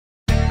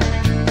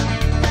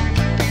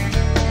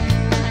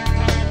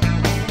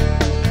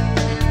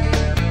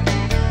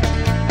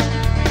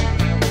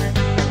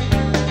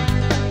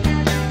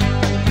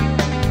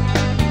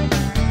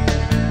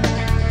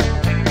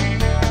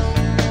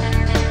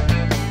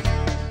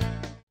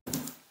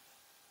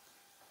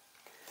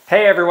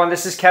Hey everyone,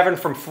 this is Kevin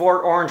from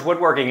Fort Orange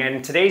Woodworking,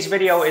 and today's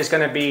video is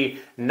going to be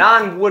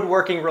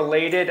non-woodworking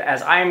related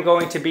as I am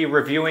going to be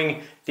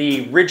reviewing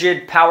the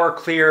Ridgid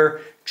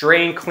Powerclear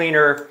drain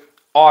cleaner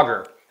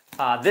auger.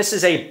 This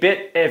is a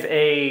bit of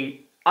a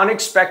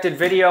unexpected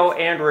video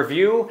and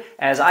review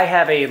as I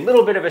have a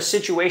little bit of a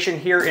situation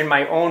here in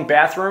my own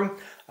bathroom.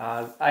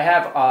 I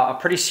have a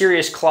pretty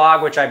serious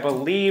clog, which I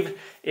believe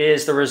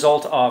is the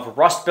result of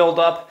rust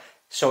buildup.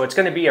 So it's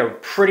going to be a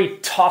pretty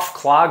tough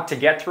clog to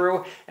get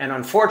through, and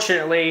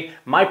unfortunately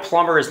my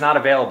plumber is not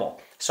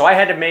available. So I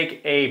had to make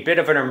a bit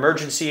of an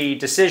emergency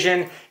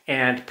decision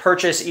and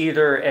purchase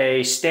either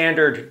a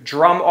standard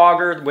drum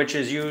auger, which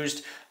is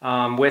used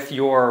with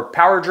your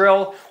power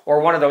drill,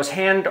 or one of those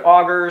hand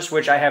augers,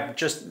 which I've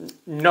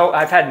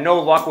had no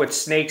luck with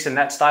snakes and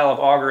that style of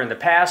auger in the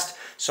past.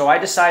 So I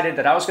decided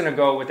that I was going to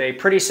go with a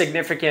pretty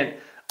significant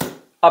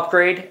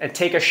upgrade and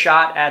take a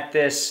shot at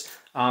this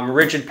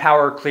Ridgid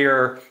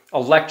Powerclear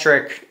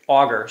electric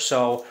auger.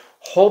 So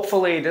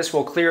hopefully this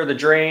will clear the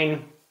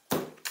drain.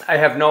 I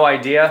have no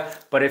idea,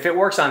 but if it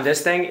works on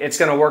this thing, it's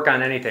going to work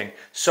on anything.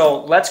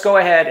 So let's go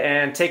ahead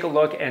and take a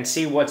look and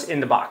see what's in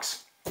the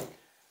box.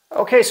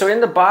 Okay, so in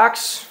the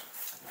box,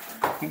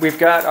 we've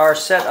got our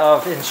set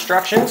of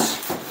instructions.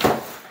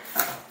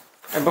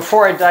 And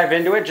before I dive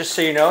into it, just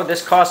so you know,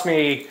 this cost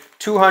me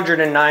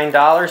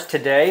 $209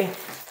 today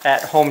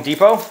at Home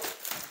Depot.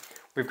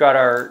 We've got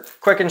our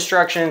quick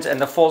instructions and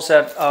the full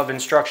set of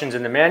instructions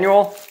in the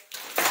manual.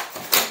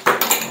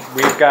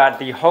 We've got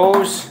the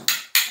hose.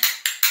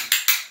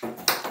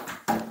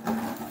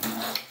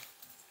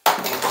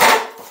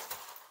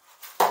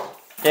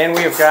 And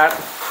we have got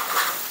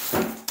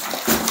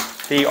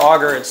the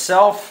auger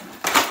itself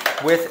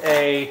with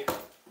a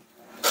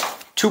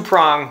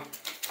 2-prong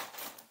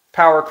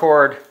power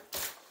cord,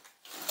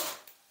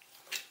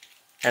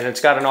 and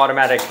it's got an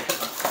automatic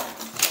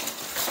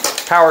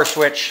power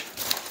switch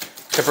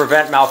to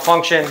prevent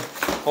malfunction,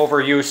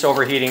 overuse,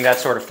 overheating, that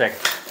sort of thing.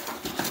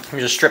 Let me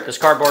just strip this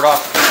cardboard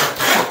off.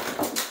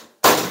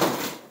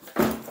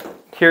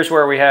 Here's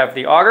where we have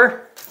the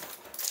auger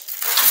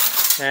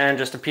and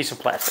just a piece of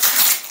plastic.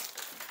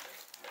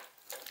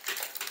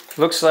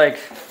 Looks like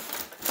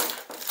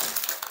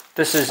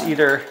this is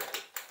either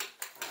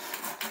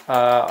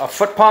a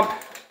foot pump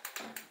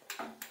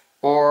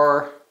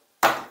or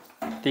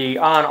the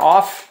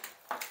on-off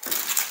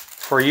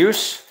for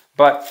use,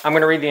 but I'm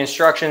going to read the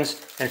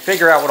instructions and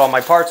figure out what all my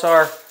parts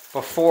are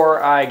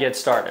before I get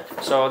started.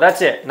 So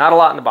that's it, not a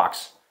lot in the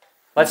box.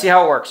 Let's see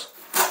how it works.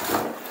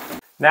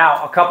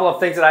 Now, a couple of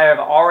things that I have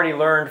already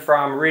learned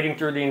from reading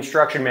through the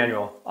instruction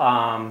manual.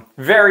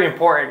 Very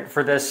important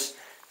for this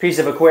piece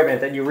of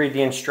equipment that you read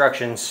the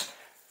instructions.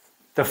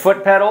 The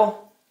foot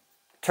pedal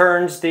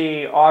turns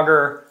the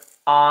auger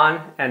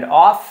on and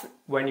off.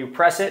 When you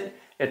press it,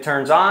 it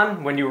turns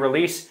on. When you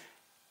release,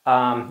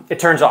 it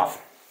turns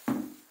off.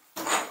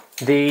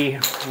 The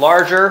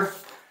larger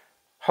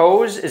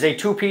hose is a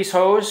 2-piece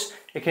hose.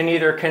 It can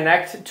either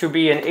connect to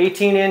be an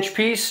 18-inch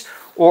piece,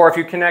 or if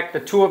you connect the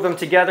two of them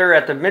together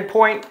at the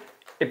midpoint,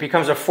 it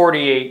becomes a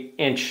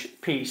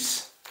 48-inch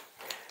piece.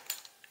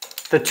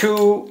 The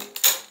two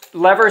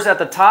levers at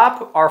the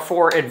top are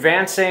for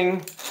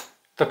advancing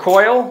the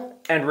coil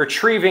and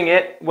retrieving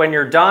it when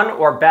you're done,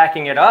 or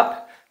backing it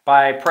up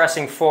by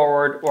pressing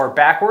forward or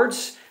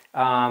backwards.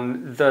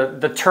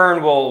 The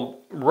turn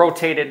will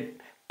rotate it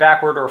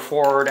backward or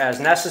forward as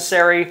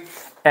necessary.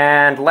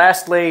 And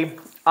lastly,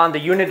 on the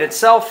unit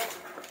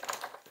itself,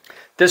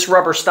 this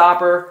rubber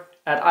stopper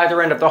at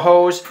either end of the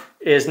hose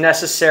is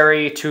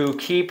necessary to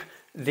keep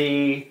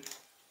the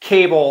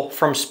cable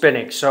from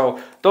spinning. So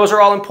those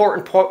are all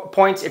important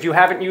points. If you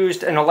haven't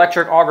used an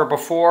electric auger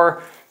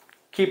before,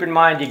 keep in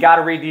mind you got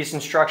to read these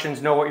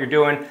instructions, know what you're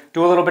doing.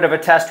 Do a little bit of a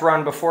test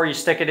run before you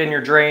stick it in your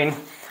drain.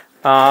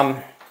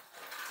 But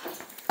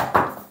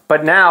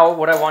now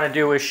what I want to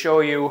do is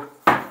show you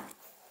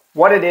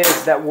what it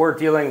is that we're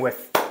dealing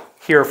with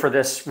here for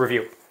this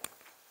review.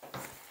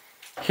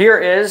 Here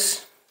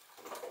is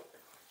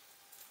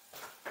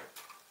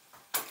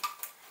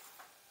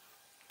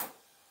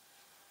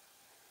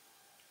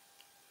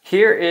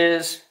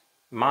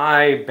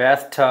my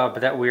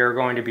bathtub that we are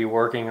going to be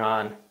working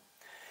on.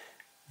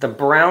 The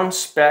brown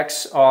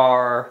specks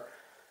are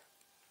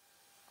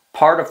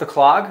part of the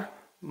clog,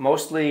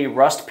 mostly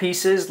rust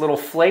pieces, little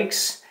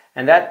flakes,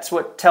 and that's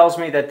what tells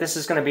me that this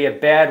is going to be a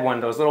bad one,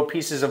 those little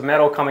pieces of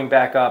metal coming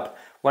back up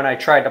when I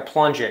tried to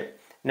plunge it.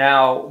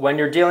 Now, when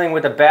you're dealing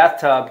with a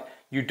bathtub,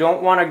 you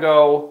don't want to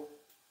go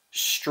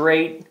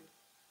straight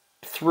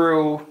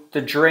through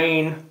the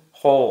drain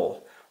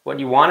hole. What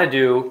you want to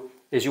do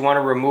is you want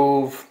to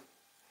remove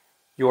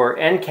your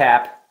end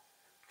cap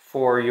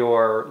for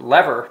your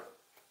lever,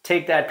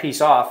 take that piece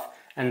off,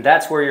 and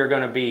that's where you're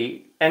going to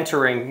be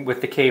entering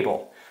with the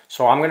cable.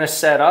 So I'm going to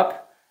set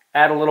up,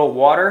 add a little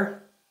water,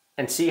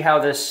 and see how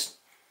this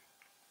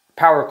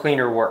power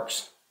cleaner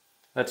works.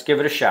 Let's give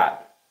it a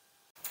shot.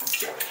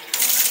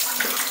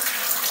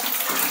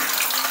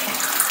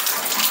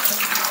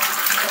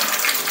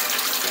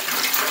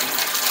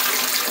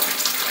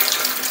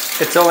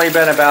 It's only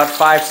been about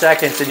 5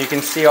 seconds and you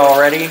can see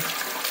already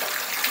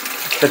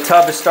the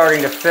tub is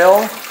starting to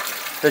fill.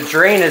 The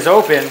drain is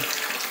open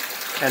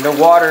and the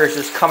water is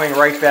just coming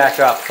right back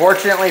up.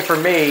 Fortunately for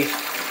me,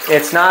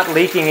 it's not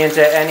leaking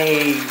into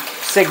any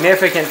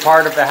significant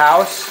part of the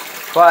house,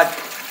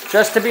 but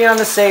just to be on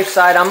the safe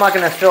side, I'm not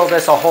going to fill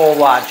this a whole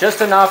lot,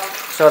 just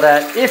enough so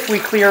that if we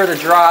clear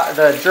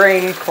the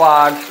drain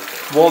clog,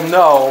 we'll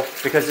know,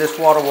 because this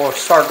water will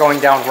start going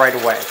down right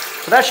away.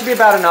 So that should be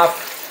about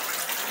enough.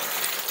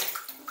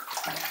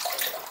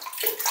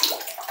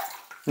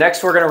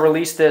 Next, we're going to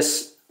release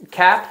this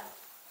cap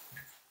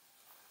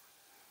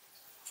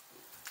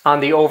on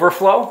the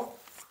overflow.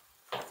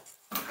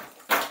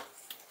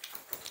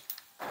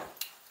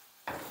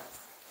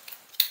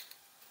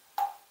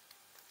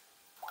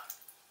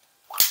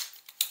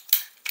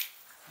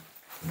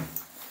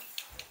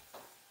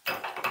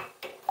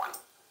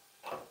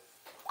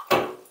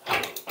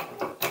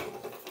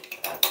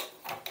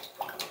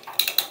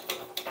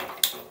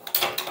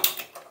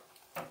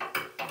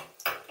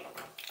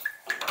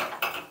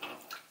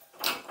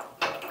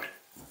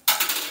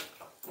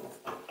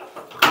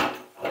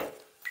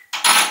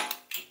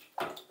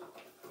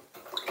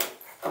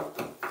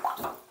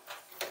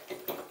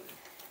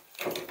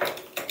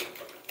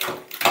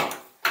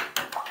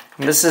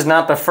 This is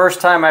not the first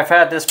time I've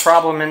had this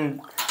problem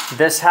in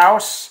this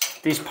house.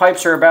 These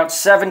pipes are about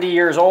 70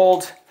 years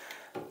old.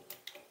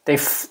 They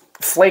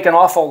flake an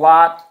awful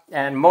lot,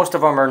 and most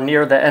of them are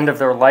near the end of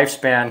their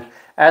lifespan.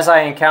 As I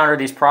encounter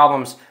these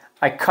problems,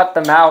 I cut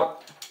them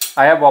out.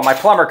 My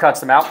plumber cuts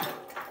them out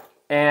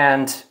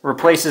and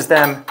replaces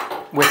them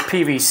with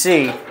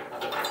PVC.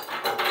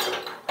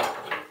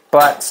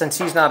 But since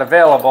he's not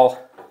available,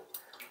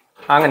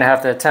 I'm going to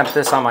have to attempt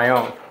this on my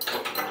own.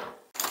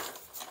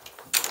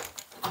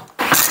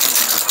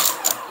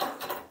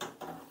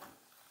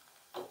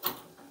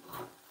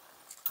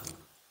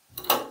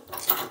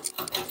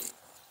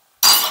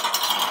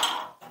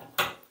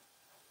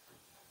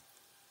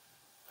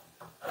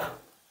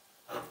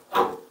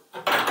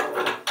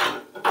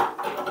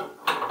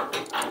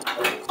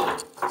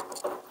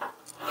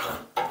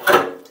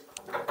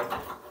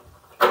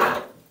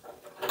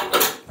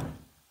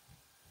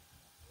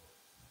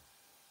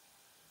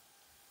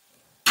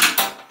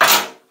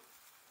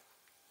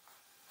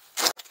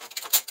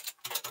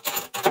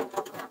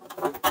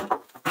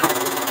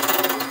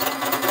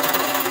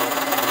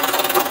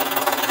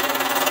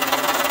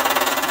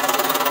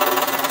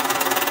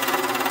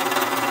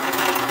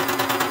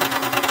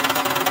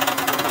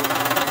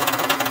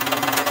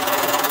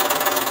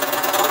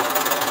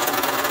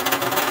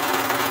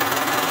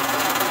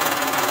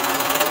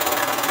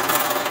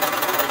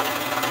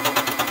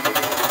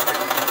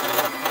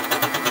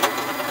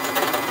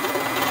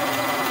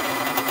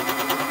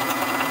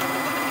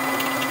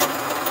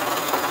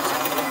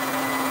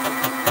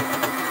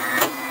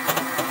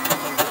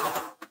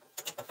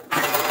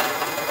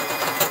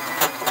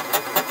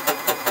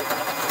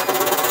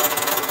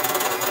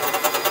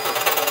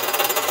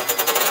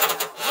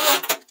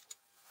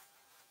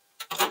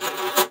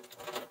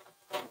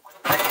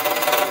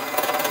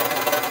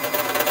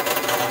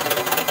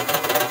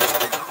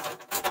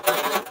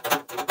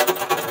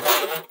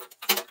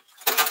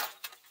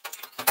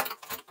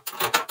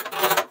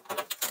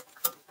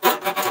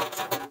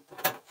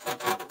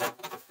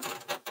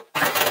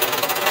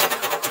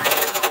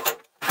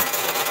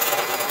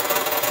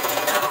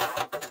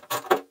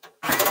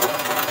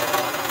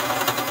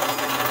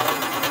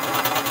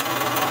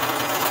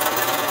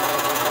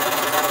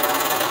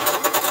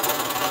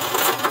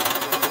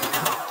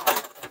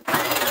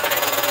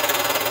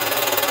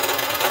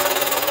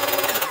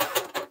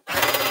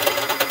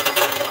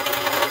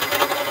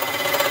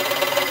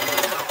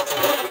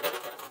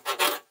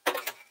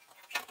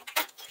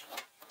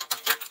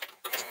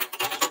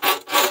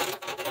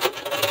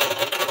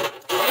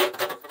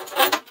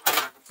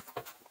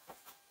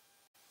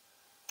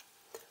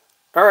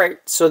 Alright,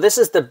 so this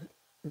is the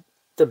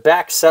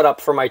back setup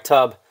for my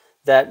tub.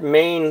 That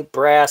main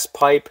brass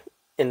pipe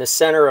in the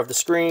center of the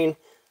screen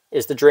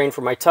is the drain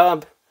for my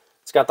tub.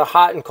 It's got the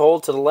hot and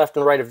cold to the left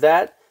and right of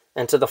that.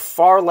 And to the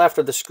far left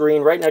of the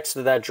screen, right next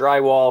to that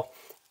drywall,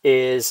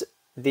 is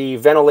the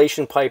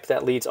ventilation pipe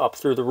that leads up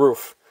through the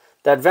roof.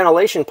 That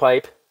ventilation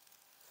pipe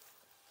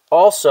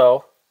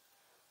also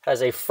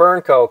has a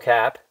Fernco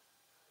cap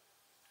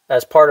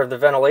as part of the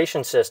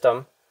ventilation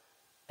system.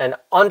 And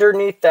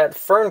underneath that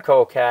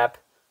Fernco cap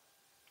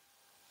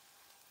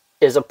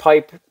is a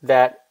pipe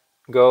that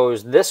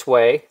goes this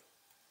way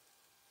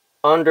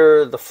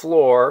under the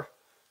floor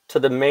to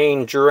the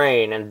main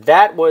drain. And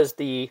that was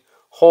the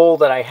hole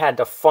that I had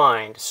to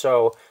find.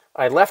 So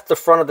I left the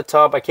front of the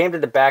tub, I came to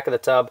the back of the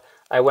tub,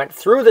 I went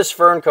through this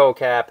Fernco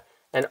cap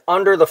and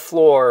under the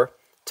floor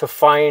to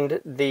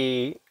find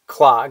the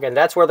clog. And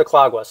that's where the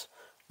clog was.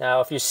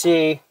 Now if you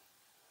see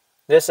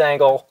this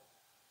angle,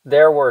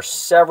 there were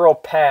several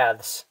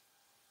paths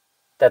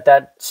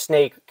that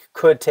snake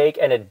could take,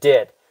 and it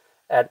did.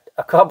 At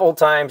a couple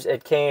times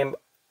it came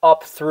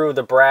up through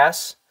the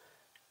brass,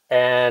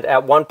 and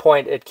at one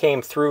point it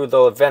came through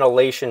the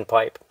ventilation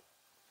pipe.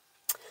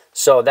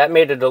 So that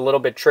made it a little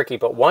bit tricky.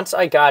 But once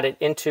I got it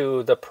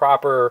into the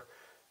proper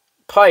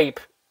pipe,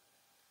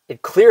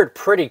 it cleared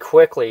pretty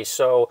quickly.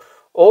 So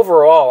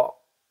overall,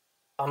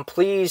 I'm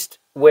pleased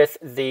with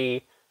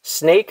the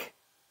snake,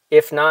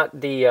 if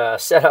not the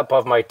setup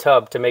of my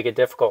tub to make it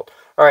difficult.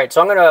 All right,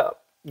 so I'm going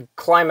to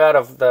climb out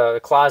of the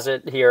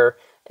closet here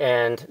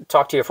and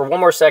talk to you for one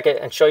more second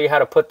and show you how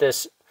to put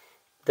this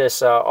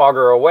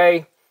auger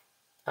away,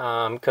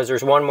 because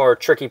there's one more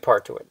tricky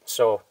part to it.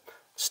 So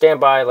stand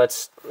by.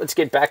 Let's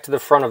get back to the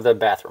front of the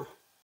bathroom.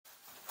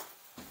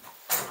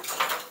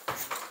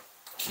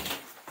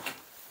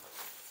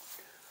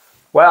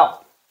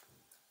 Well,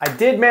 I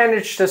did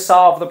manage to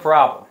solve the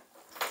problem.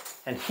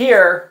 And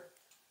here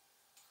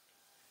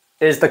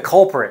is the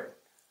culprit.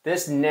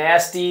 This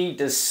nasty,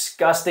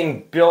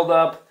 disgusting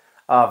buildup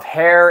of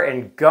hair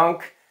and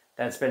gunk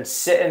that's been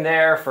sitting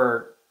there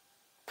for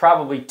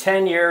probably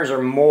 10 years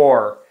or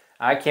more.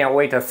 I can't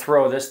wait to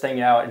throw this thing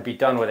out and be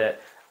done with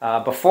it.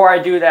 Before I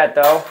do that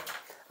though,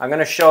 I'm going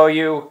to show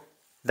you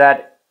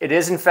that it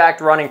is in fact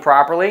running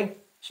properly.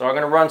 So I'm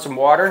going to run some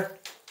water,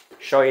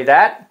 show you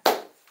that.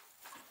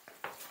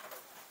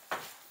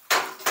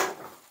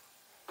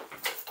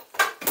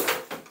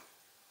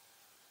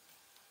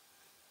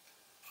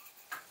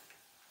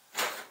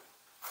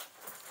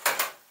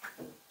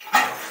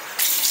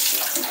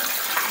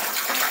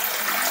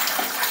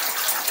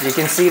 You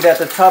can see that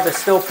the tub is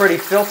still pretty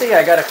filthy.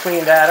 I got to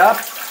clean that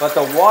up, but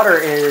the water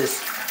is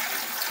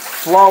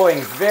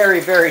flowing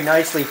very, very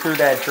nicely through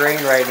that drain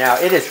right now.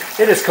 It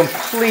is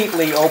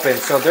completely open,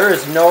 so there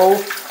is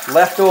no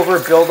leftover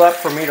buildup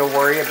for me to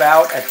worry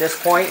about at this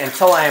point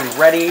until I am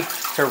ready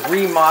to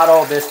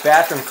remodel this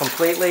bathroom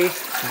completely.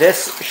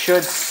 This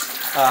should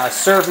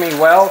serve me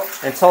well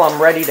until I'm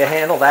ready to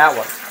handle that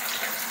one.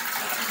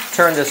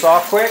 Turn this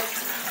off quick.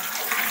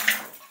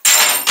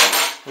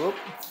 Oop,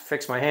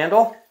 fix my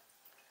handle.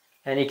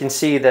 And you can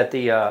see that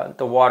the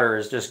water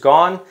is just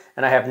gone,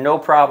 and I have no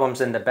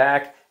problems in the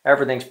back.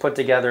 Everything's put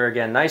together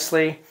again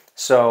nicely.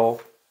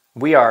 So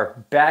we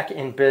are back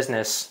in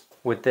business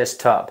with this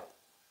tub.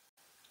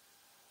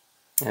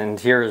 And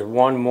here's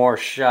one more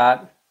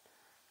shot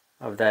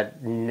of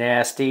that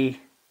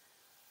nasty,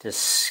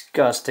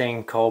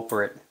 disgusting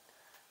culprit.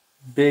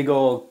 Big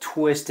old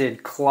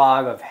twisted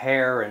clog of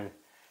hair and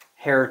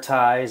hair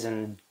ties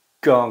and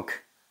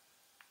gunk.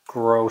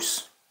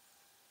 Gross.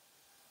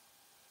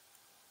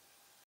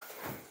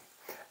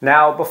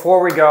 Now,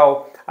 before we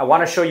go, I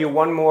want to show you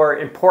one more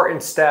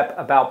important step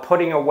about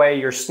putting away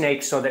your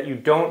snake so that you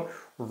don't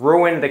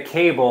ruin the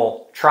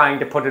cable trying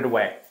to put it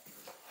away.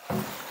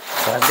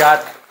 So I've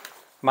got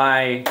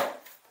my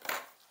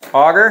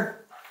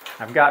auger,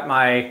 I've got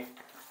my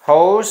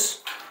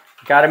hose.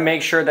 Got to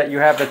make sure that you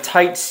have the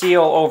tight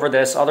seal over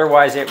this,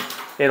 otherwise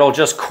it'll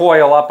just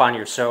coil up on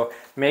you. So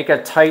make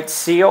a tight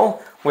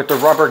seal with the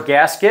rubber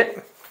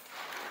gasket.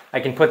 I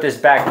can put this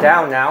back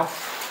down now.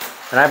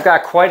 And I've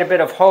got quite a bit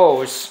of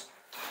hose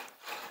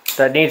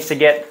that needs to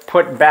get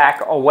put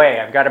back away.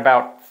 I've got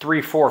about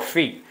 3-4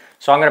 feet.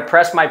 So I'm going to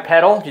press my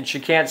pedal, which you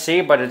can't see,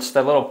 but it's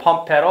the little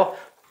pump pedal.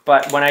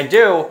 But when I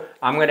do,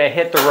 I'm going to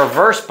hit the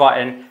reverse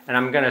button, and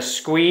I'm going to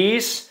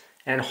squeeze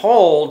and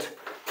hold,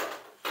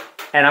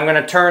 and I'm going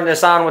to turn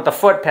this on with the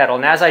foot pedal.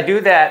 And as I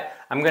do that,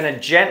 I'm going to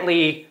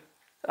gently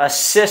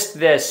assist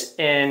this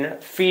in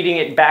feeding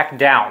it back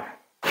down.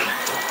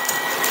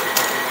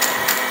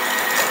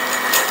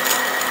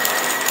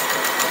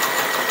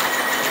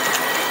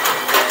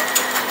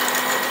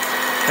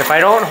 If I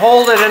don't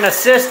hold it and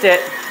assist it,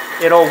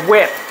 it'll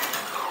whip.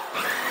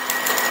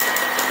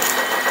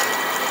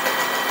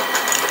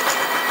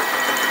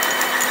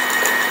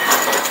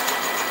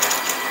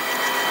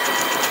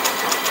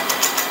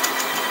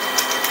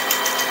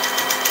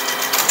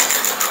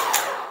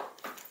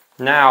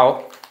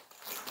 Now,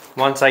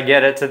 once I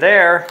get it to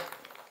there,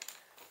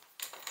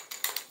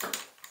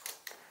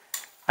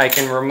 I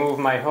can remove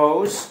my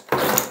hose.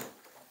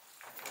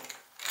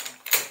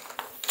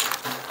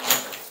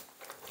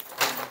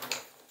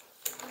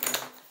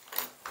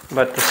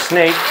 Let the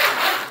snake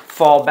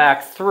fall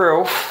back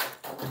through.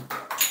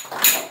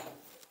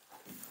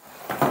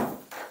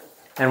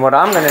 And what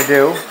I'm going to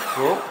do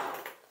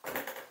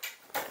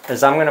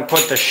is I'm going to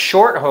put the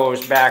short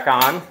hose back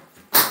on,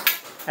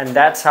 and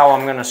that's how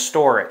I'm going to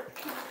store it.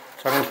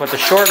 So I'm going to put the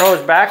short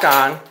hose back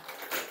on,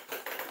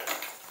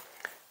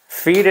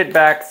 feed it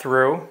back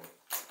through.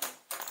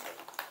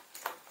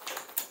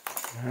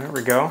 There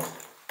we go.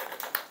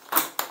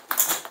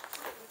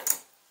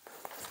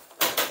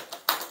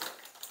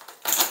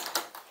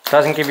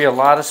 Doesn't give you a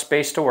lot of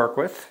space to work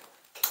with.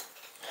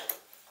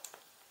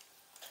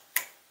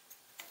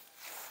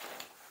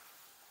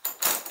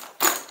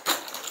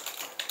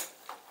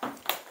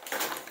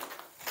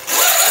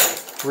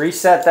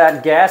 Reset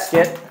that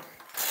gasket.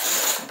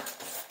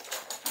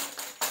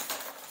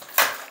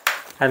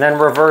 And then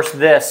reverse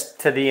this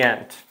to the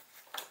end.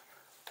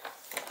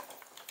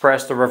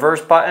 Press the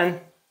reverse button.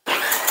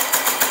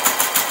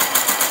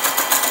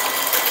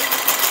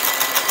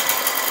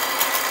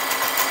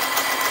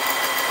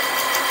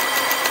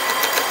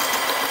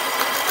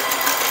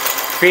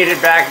 feed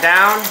it back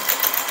down.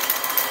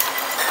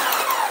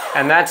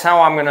 And that's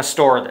how I'm gonna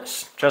store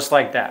this, just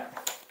like that.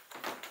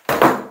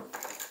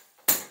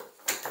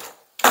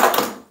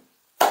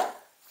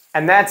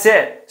 And that's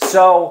it.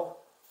 So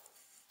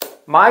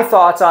my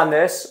thoughts on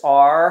this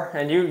are,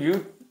 and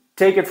you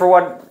take it for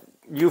what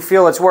you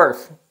feel it's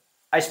worth.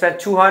 I spent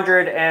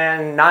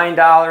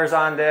 $209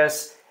 on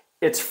this.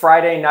 It's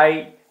Friday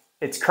night.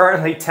 It's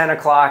currently 10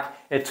 o'clock.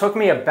 It took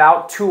me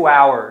about 2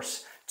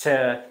 hours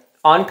to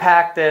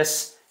unpack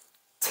this,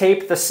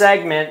 tape the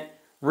segment,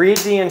 read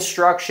the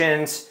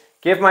instructions,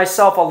 give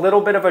myself a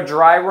little bit of a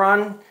dry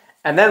run,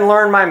 and then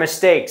learn my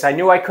mistakes. I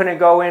knew I couldn't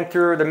go in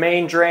through the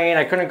main drain.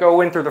 I couldn't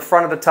go in through the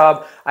front of the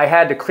tub. I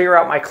had to clear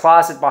out my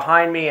closet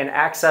behind me and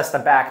access the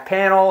back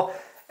panel.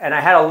 And I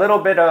had a little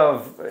bit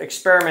of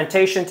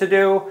experimentation to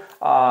do.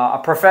 A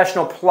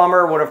professional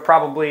plumber would have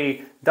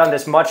probably done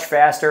this much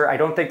faster. I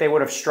don't think they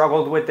would have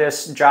struggled with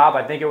this job.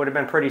 I think it would have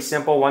been pretty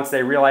simple once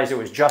they realized it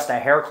was just a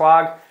hair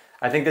clog.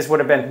 I think this would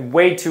have been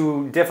way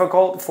too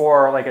difficult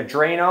for like a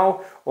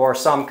Drano or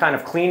some kind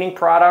of cleaning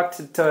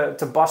product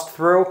to bust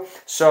through.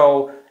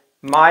 So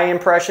my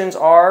impressions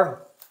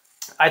are,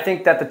 I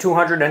think that the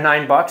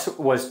 $209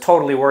 was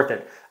totally worth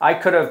it. I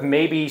could have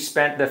maybe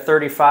spent the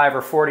 35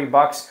 or 40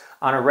 bucks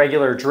on a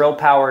regular drill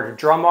powered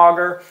drum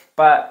auger,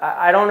 but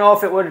I don't know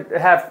if it would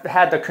have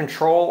had the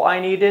control I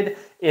needed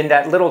in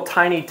that little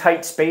tiny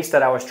tight space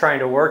that I was trying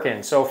to work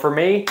in. So for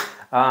me,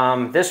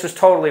 this was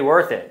totally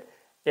worth it.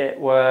 It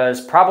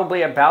was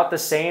probably about the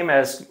same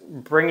as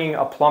bringing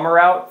a plumber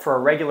out for a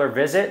regular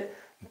visit,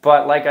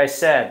 but like I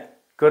said,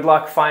 good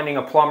luck finding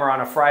a plumber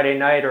on a Friday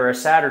night or a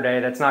Saturday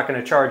that's not going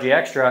to charge you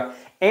extra.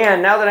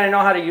 And now that I know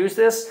how to use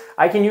this,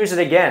 I can use it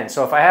again.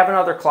 So if I have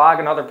another clog,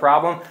 another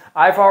problem,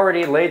 I've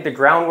already laid the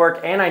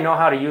groundwork and I know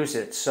how to use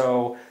it.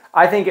 So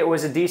I think it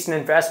was a decent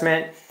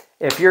investment.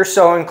 If you're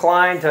so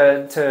inclined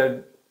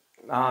to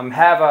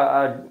have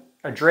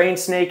a drain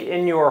snake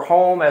in your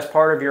home as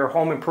part of your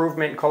home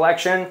improvement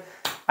collection,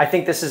 I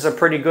think this is a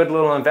pretty good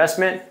little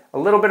investment. A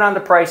little bit on the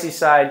pricey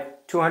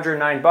side,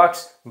 209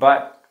 bucks,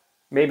 but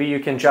maybe you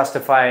can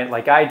justify it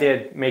like I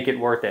did, make it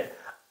worth it.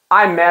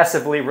 I'm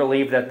massively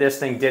relieved that this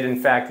thing did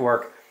in fact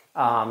work.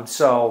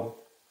 So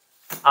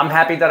I'm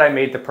happy that I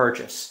made the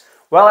purchase.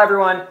 Well,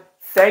 everyone,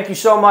 thank you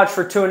so much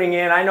for tuning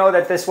in. I know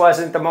that this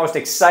wasn't the most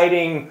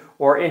exciting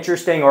or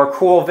interesting or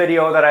cool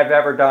video that I've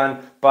ever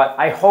done, but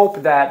I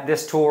hope that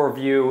this tool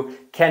review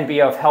can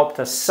be of help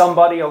to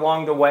somebody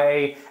along the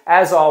way.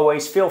 As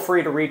always, feel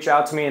free to reach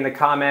out to me in the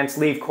comments,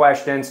 leave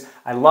questions.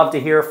 I love to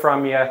hear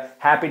from you.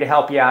 Happy to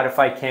help you out if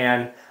I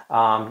can.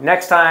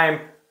 Next time,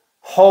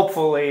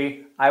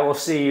 hopefully, I will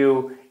see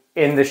you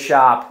in the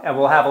shop and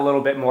we'll have a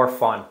little bit more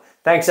fun.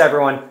 Thanks,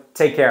 everyone.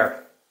 Take care.